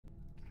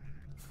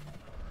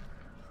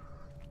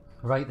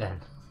Right then.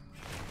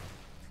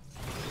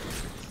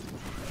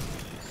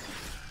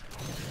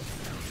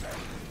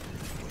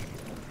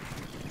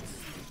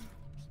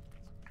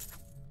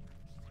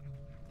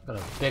 Got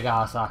a big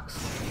ass axe.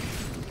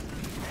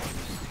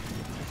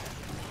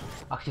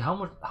 Actually,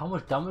 how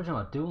much damage am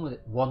I doing with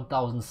it?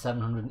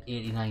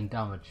 1,789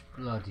 damage.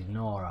 Bloody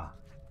Nora.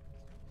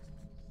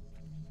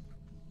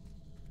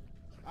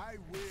 I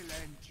will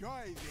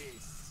enjoy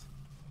this.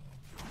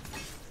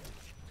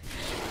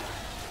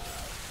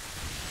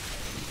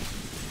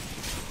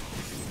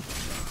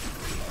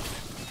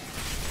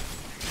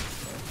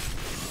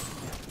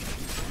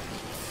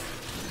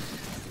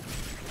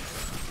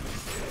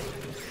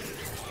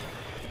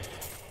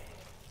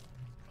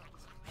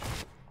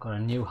 Got a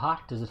new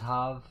hat. Does it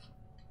have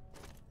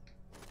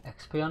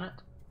XP on it?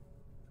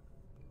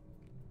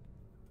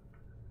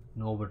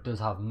 No, but it does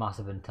have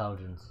massive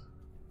intelligence.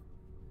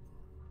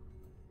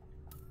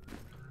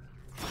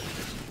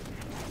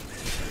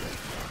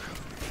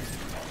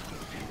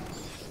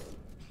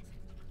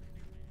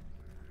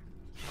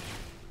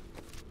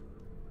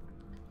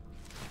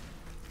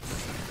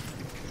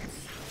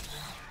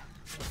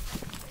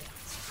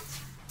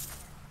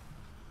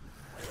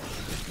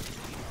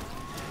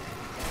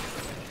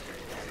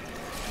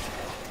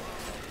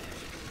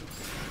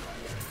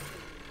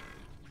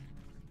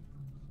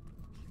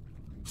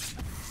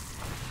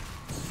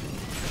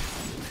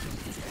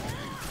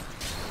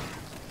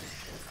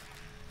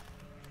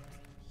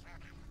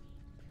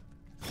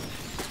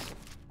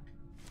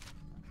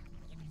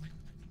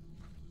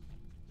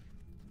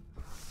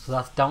 So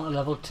that's down to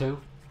level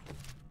 2.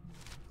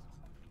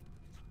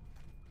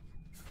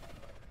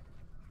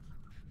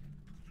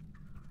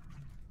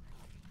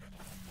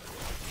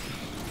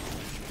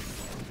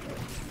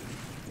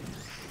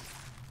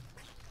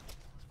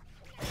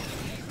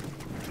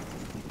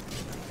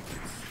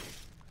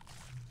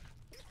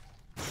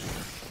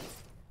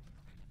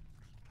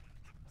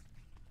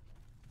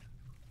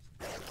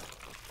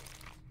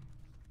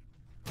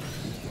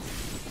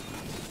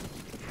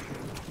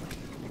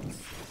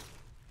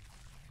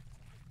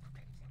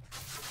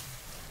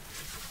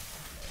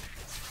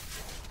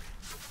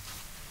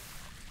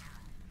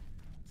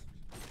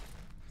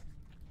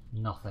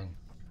 Nothing.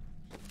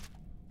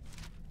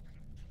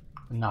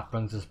 And that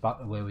brings us back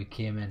to where we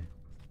came in.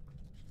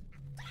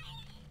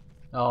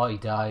 Oh, he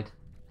died.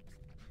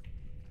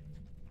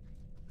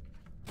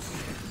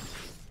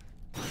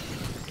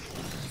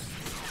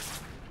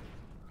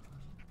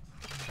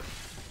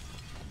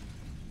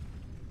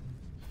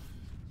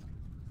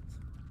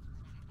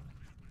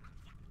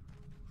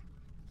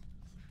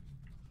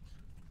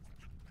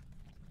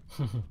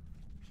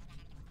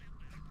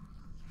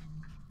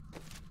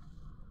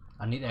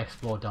 I need to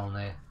explore down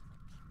there.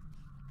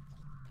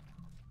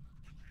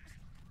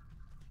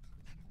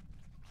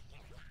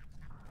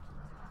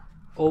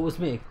 Always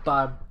make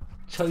bad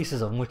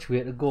choices on which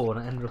way to go and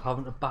I ended up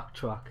having to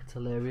backtrack. It's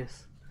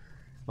hilarious.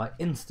 My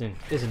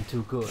instinct isn't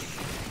too good.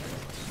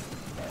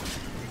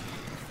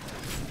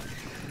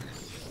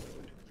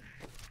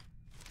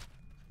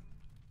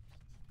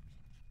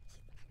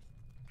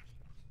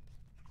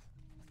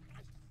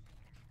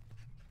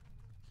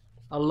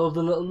 I love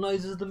the little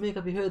noises they make.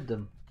 Have you heard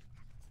them?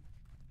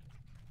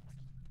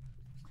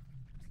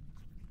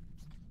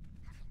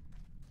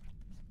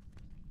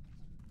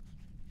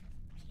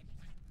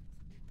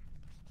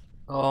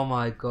 Oh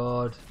my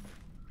god.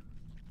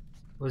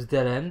 Was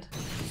dead end?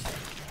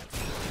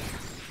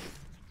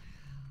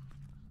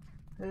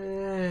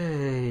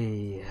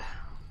 Hey.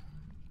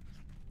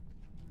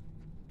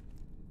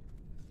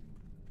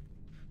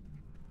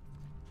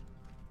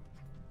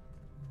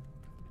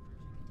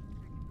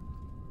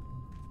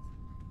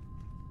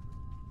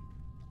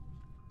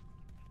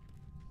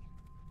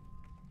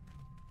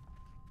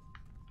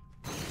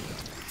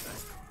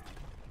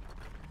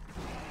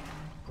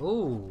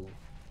 Oh.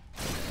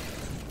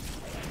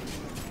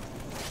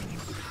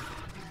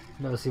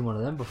 Never seen one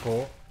of them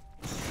before.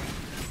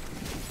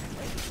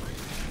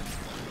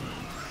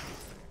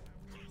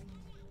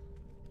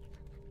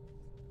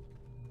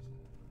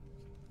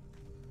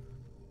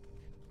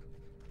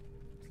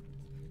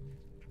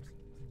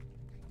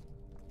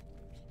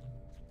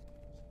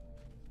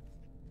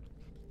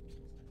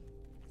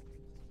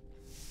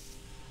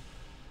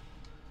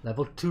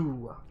 Level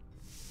 2.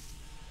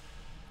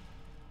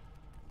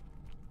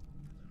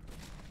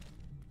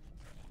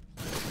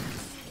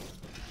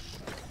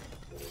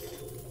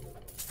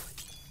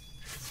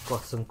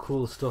 Got some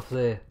cool stuff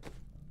there.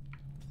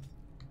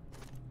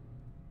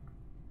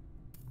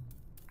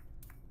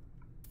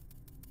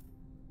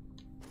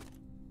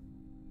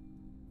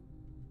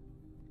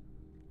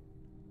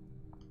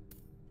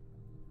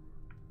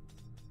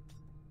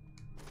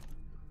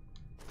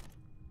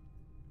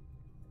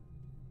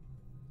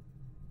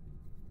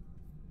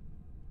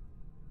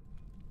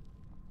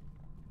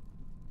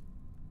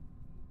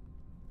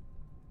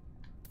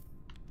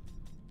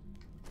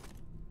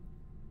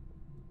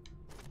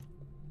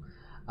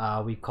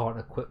 We can't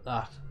equip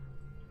that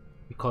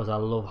because I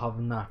love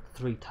having that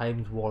 3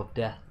 times wall of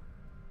death.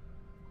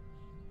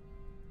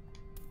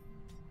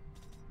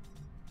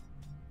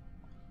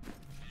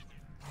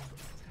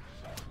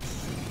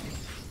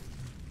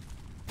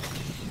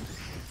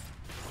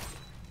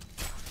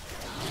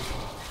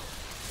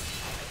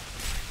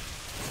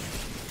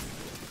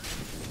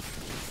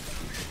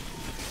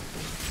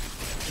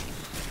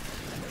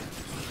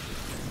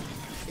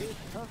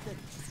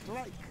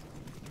 strike.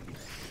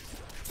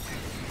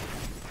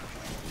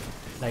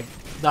 Like,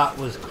 that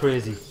was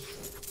crazy.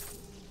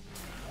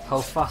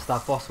 How fast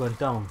that boss went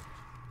down.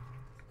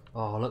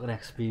 Oh, look at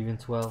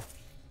experience well.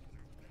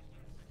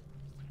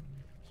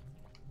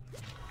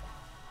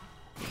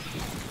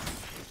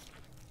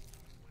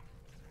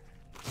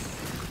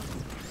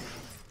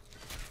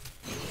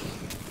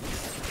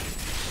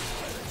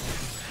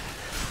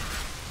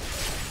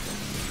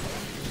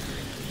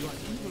 You are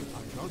evil,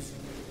 Argos.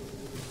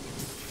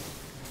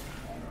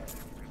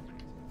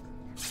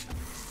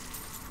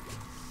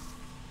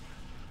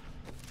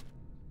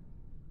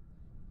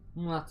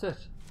 That's it.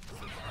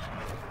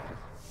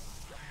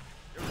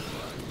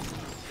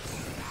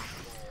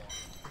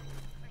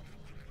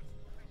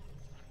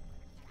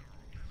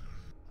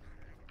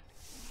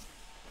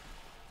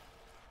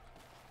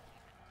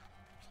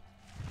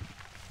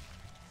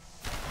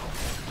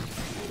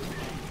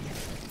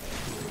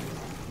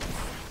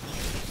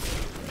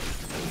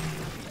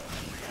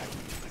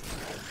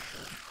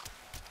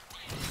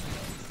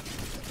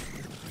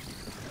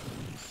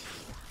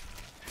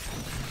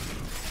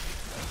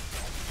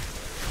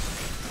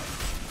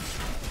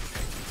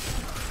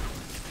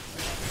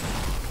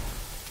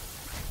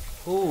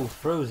 Oh,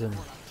 frozen.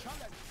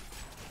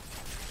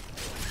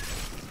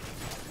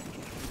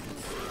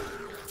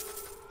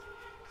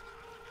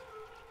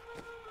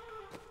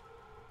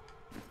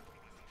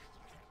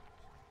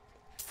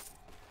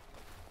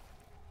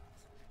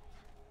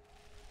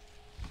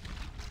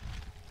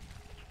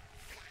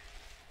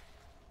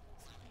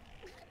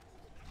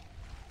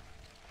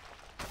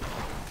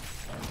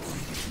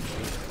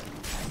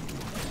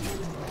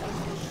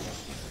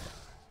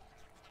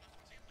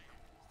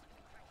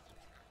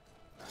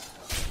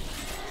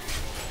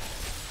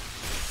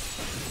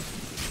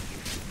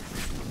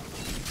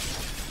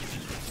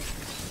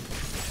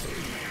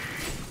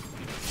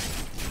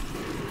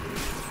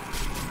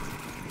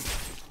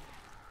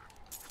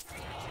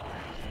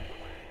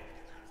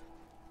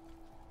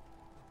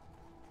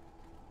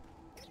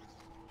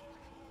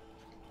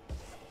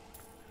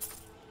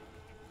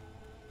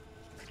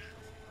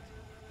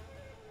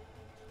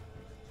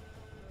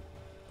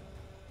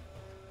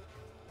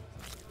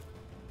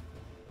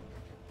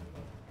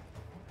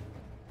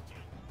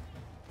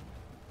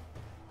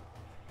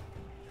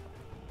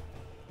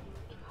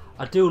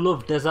 I do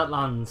love desert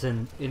lands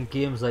in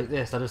games like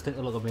this. I just think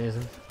they look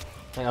amazing.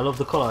 Like, I love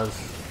the colours.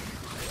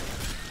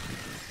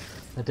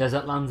 The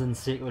desert lands in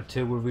Sacred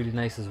 2 were really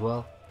nice as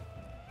well.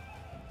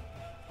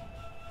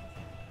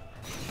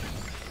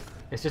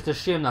 It's just a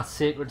shame that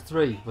Sacred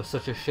 3 was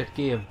such a shit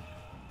game.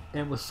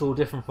 And it was so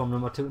different from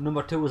number 2.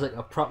 Number 2 was like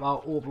a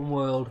proper open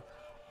world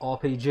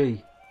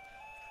RPG.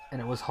 And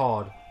it was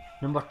hard.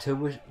 Number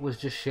 2 was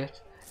just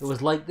shit. It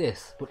was like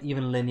this, but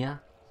even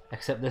linear.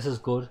 Except this is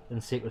good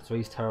and Sacred 3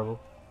 is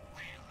terrible.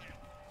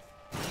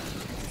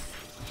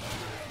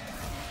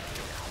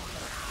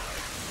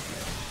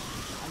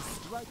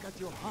 Strike at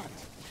your heart.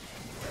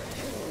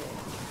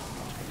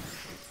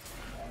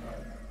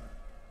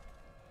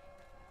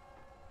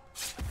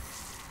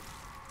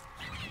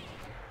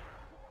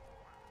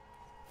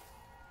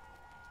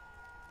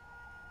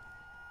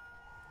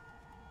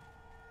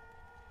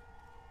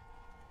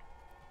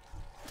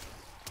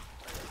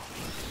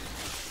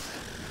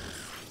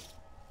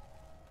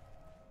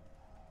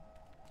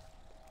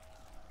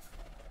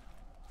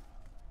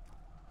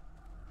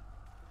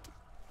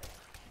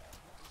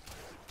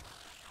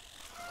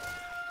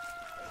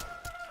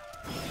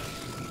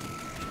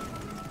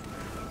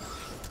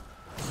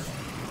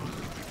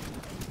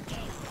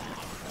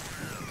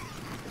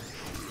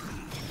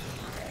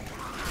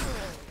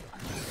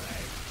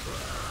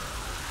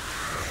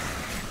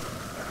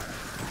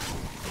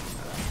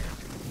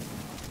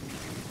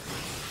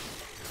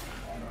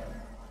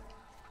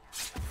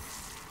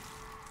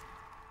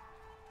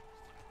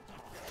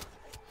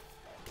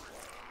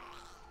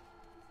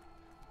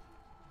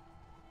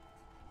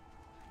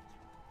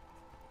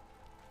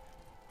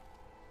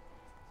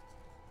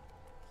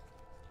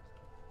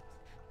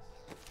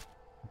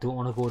 Don't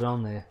want to go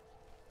down there.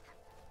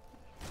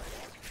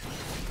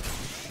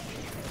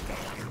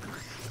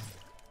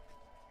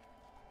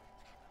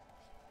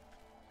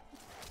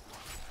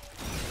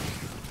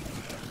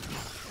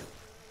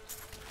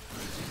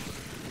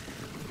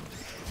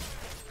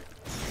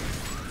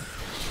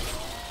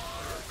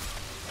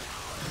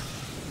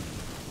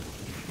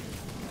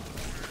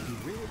 The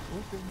way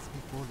opens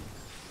before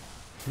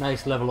you.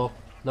 Nice level up.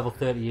 Level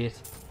 38.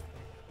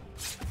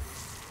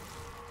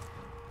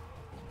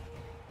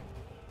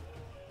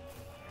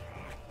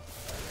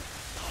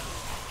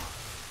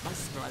 My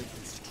strike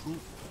is true.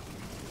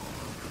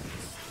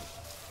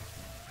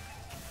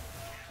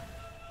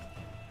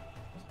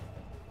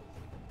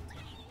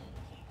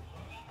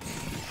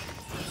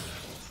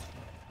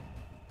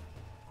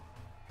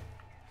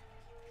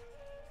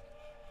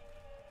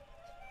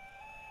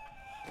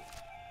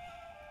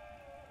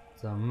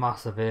 It's a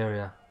massive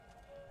area.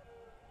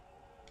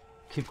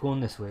 Keep going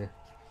this way.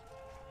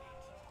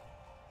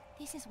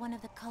 This is one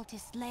of the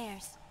cultist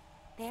lairs.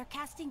 They are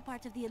casting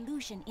part of the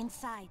illusion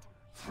inside.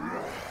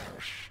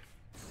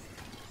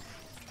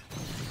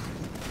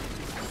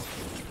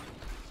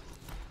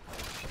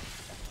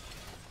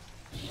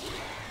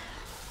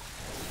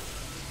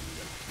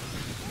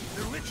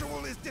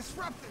 ritual is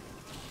disrupted.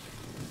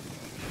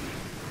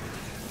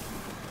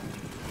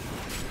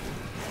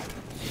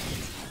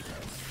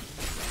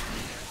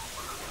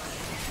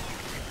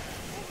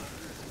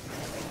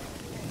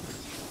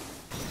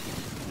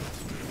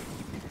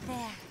 There.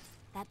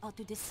 That ought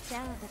to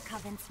dispel the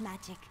Coven's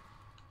magic.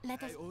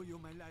 Let us... I owe you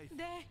my life.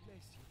 There.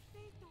 Bless you.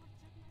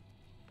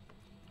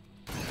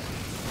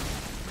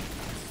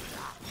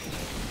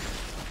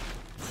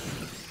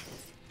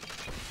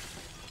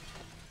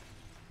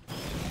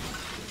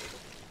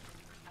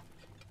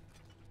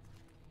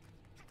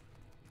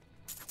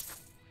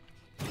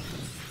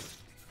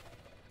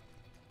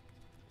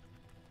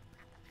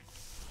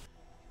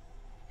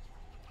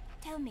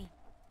 Tell me,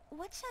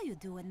 what shall you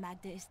do when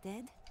Magda is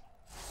dead?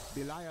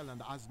 Belial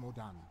and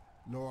Asmodan,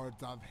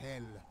 lords of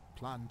hell,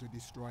 plan to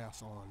destroy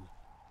us all.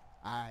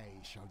 I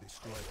shall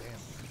destroy them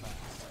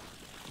first.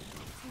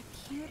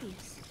 So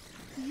curious.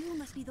 You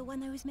must be the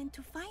one I was meant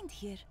to find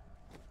here.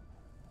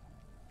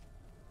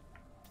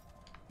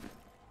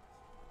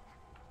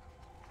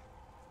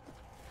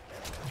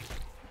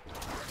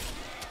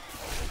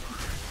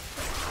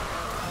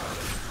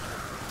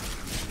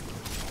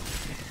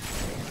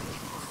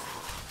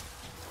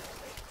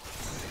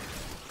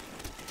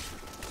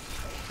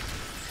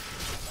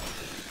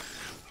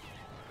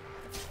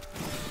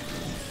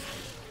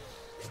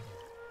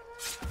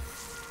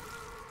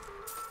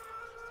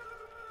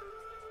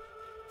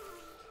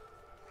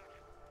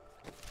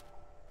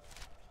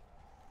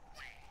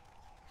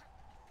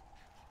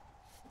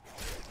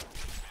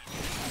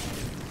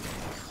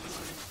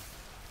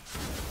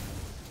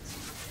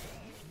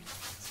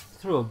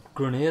 Throw a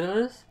grenade at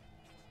us?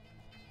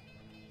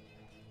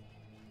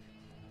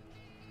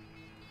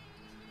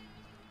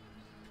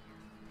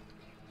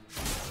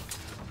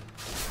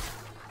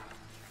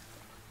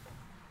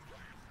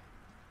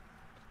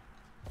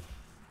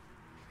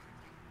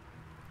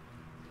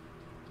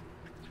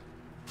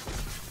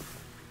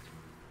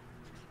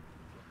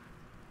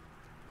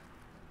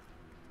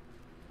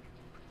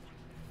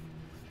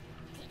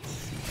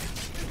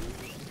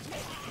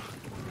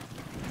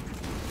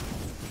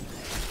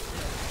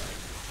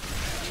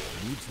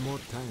 Needs more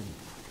time.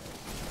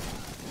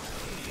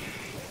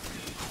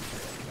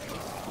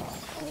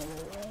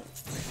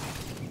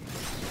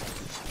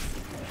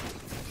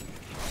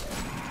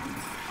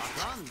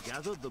 Aran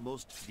gathered the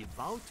most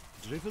devout,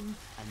 driven,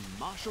 and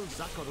martial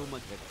Zakarum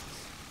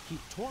adherents. He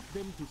taught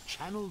them to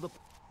channel the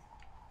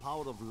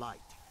power of light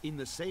in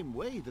the same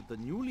way that the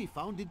newly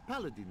founded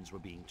paladins were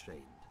being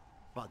trained.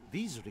 But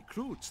these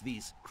recruits,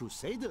 these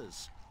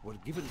crusaders, were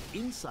given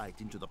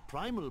insight into the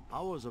primal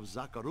powers of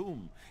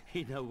Zakarum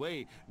in a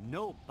way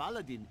no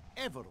paladin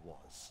ever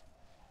was.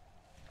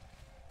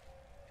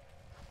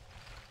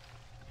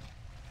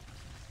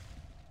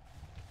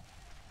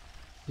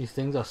 These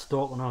things are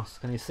stalking us.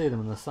 Can you see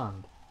them in the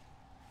sand?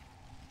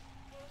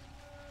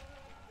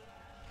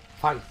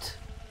 Fight!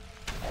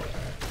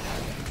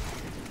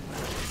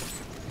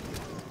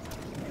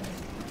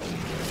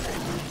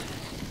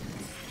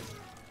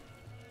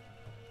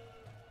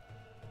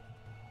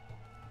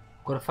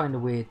 Gotta find a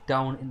way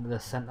down into the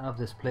center of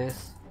this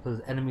place because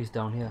there's enemies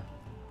down here.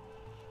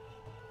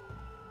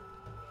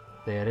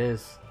 There it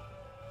is.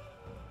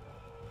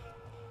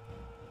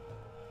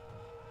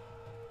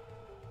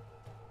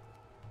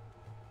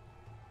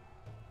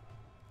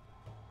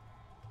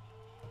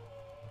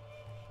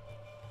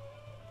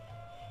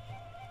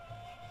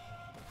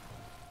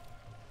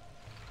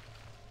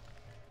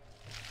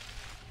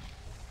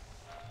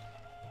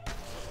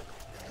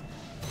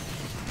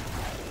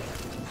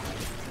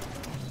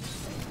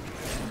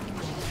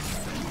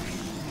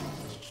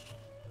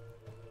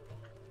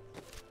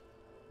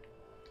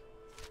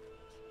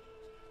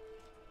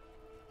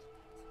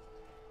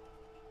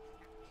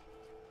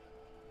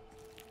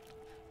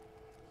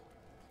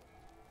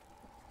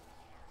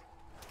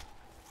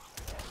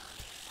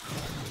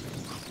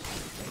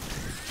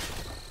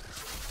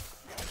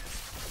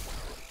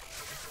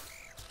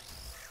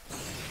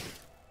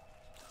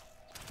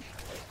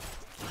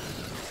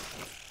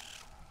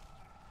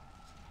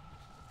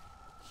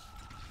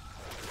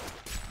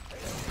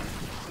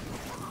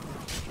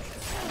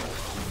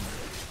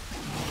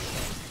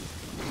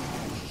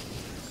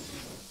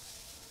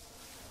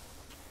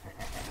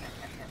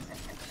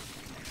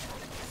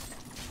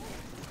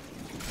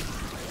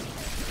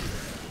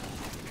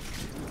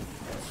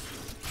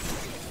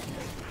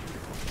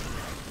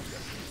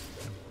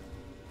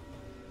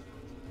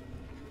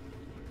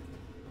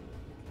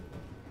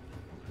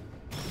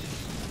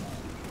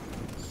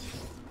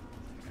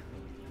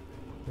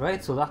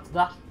 Right, so that's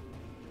that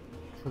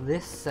for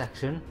this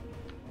section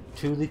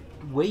to the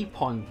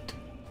waypoint.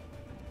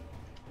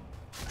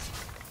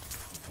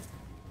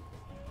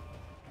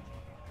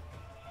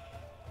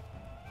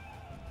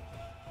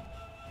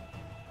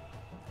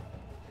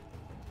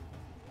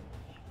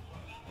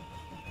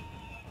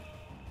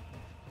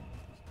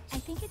 I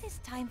think it is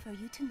time for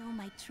you to know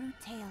my true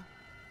tale.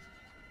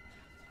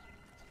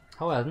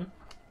 However,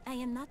 I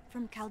am not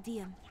from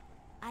Chaldeum.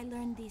 I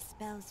learned these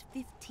spells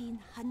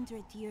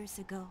 1500 years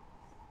ago.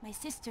 My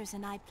sisters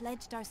and I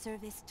pledged our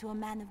service to a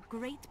man of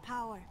great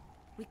power.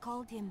 We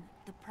called him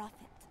the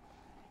Prophet.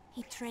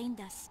 He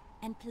trained us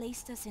and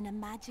placed us in a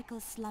magical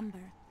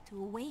slumber to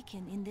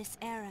awaken in this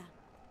era.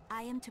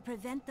 I am to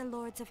prevent the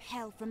Lords of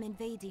Hell from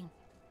invading.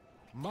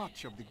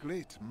 Much of the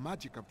great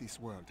magic of this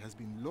world has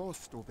been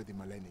lost over the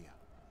millennia.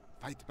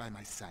 Fight by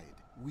my side.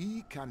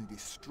 We can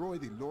destroy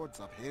the Lords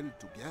of Hell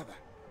together.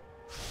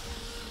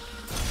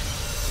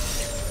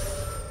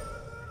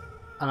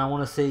 And I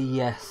want to say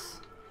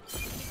yes. We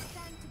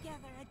stand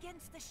together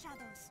against the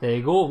shadows. There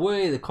you go,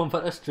 away, the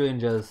comfort of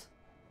strangers.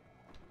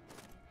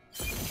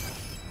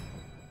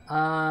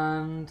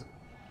 And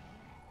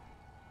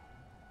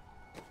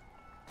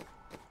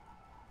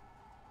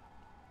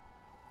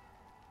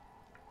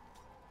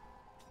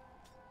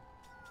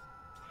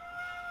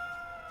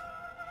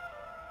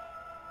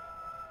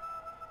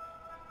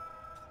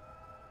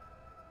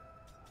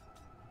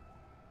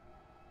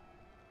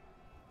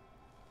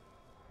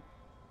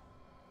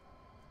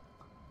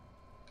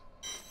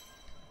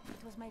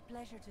It was my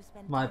pleasure to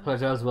spend my time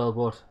pleasure as well,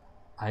 but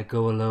I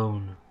go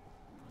alone.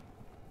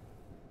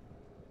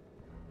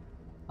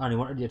 I only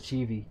wanted your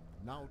chibi.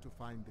 Now to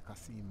find the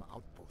Qasim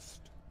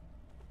outpost.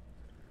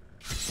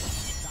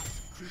 That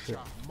creature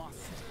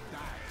must die.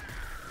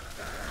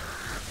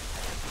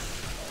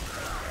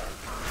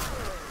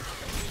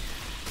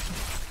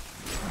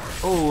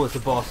 Oh, it's a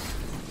boss.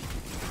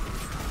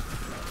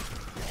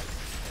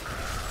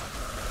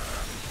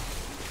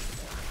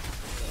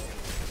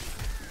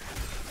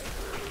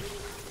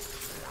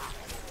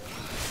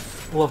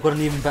 Oh, I've got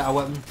an even better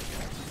weapon.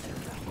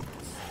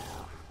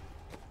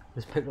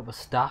 Just picked up a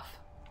staff.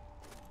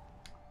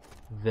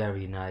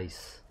 Very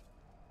nice.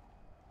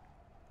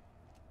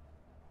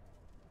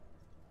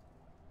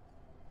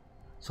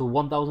 So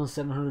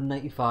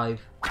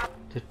 1,795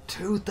 to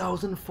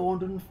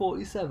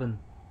 2,447.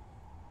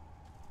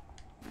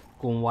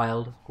 Going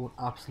wild, going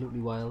absolutely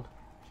wild.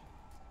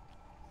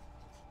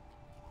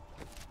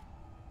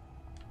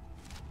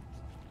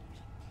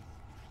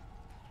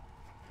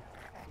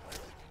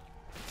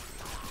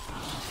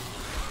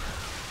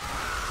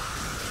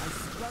 I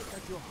strike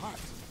at your heart.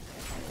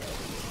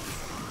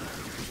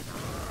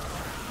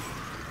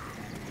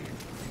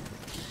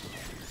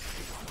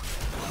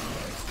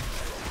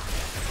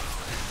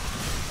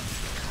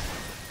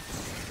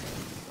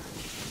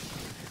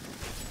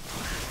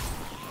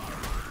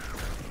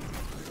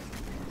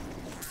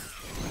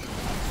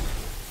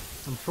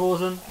 I'm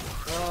frozen.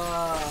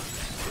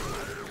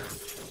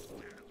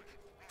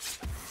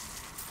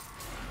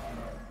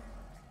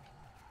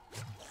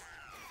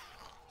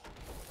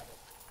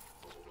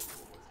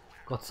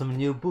 Got some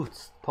new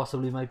boots.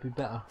 Possibly might be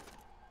better.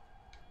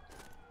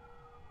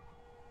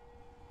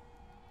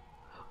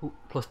 Ooh,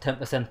 plus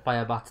 10%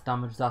 fire bats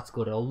damage. That's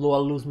good. Although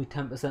I'll lose me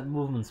 10%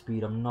 movement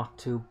speed, I'm not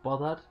too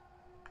bothered.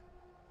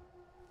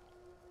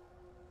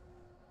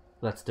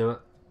 Let's do it.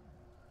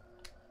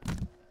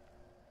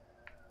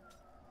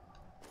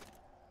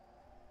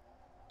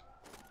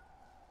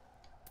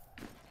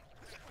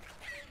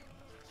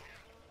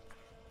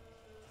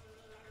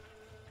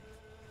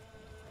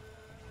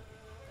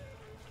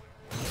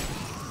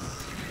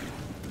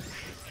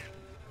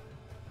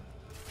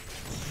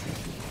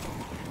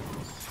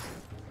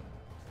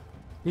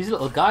 These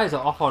little guys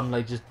are off on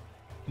like just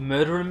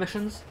murdering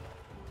missions,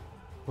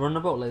 running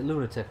about like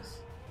lunatics.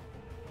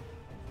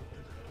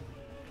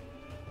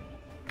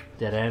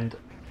 Dead end.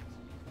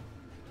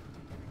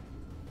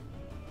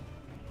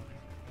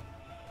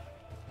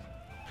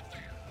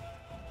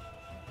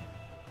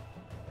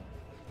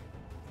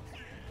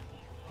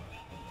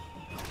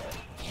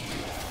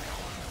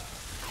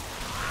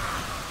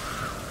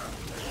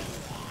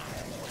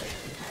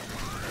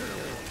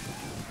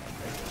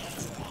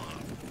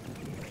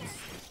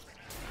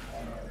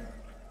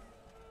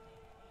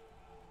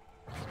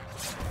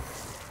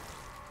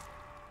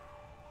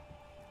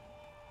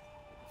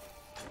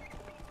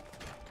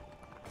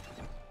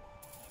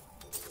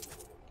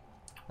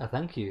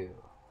 Thank you.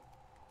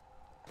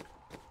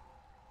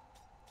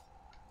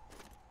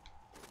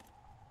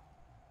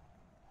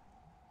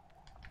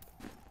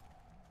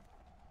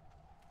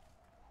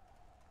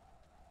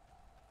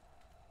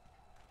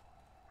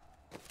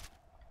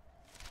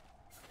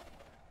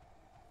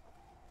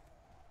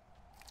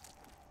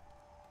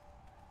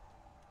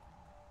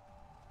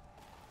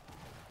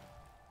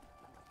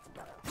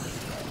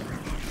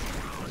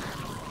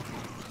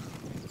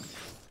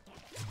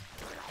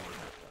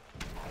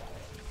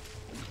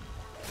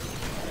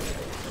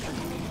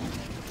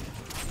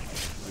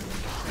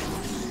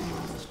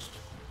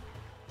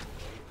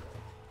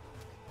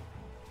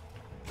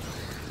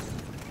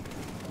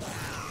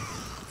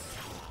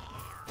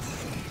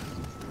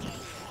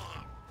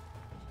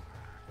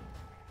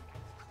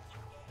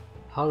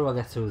 How do I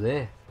get through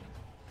there?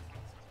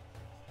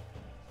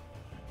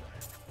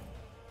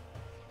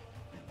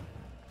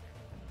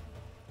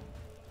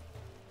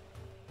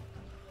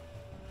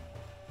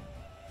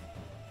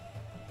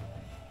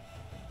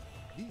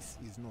 This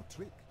is no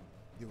trick.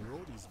 The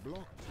road is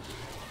blocked.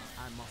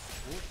 I must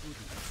go through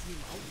the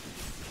same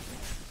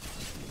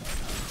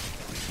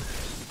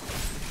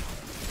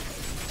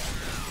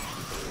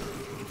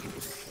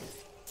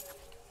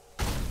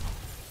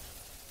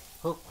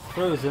Oh,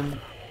 frozen.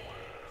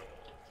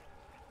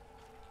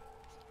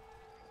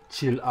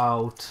 Chill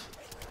out.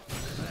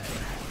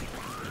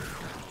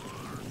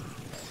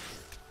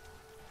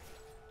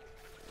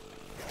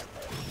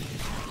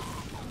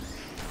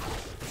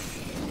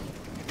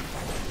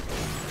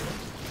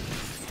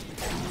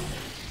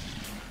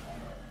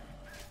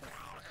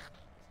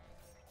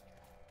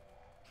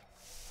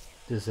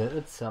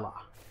 Deserted cellar.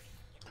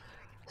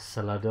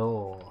 Cellar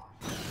door.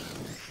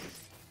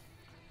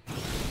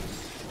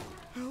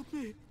 Help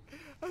me!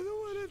 I don't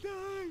want to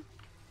die!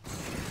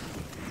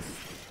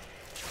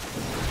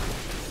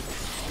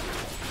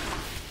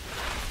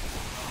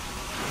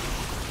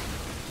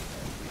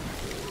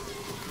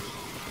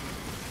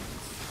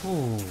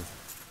 Ooh.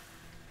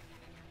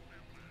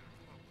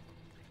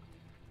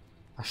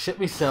 I shit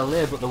myself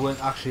there, but they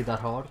weren't actually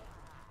that hard.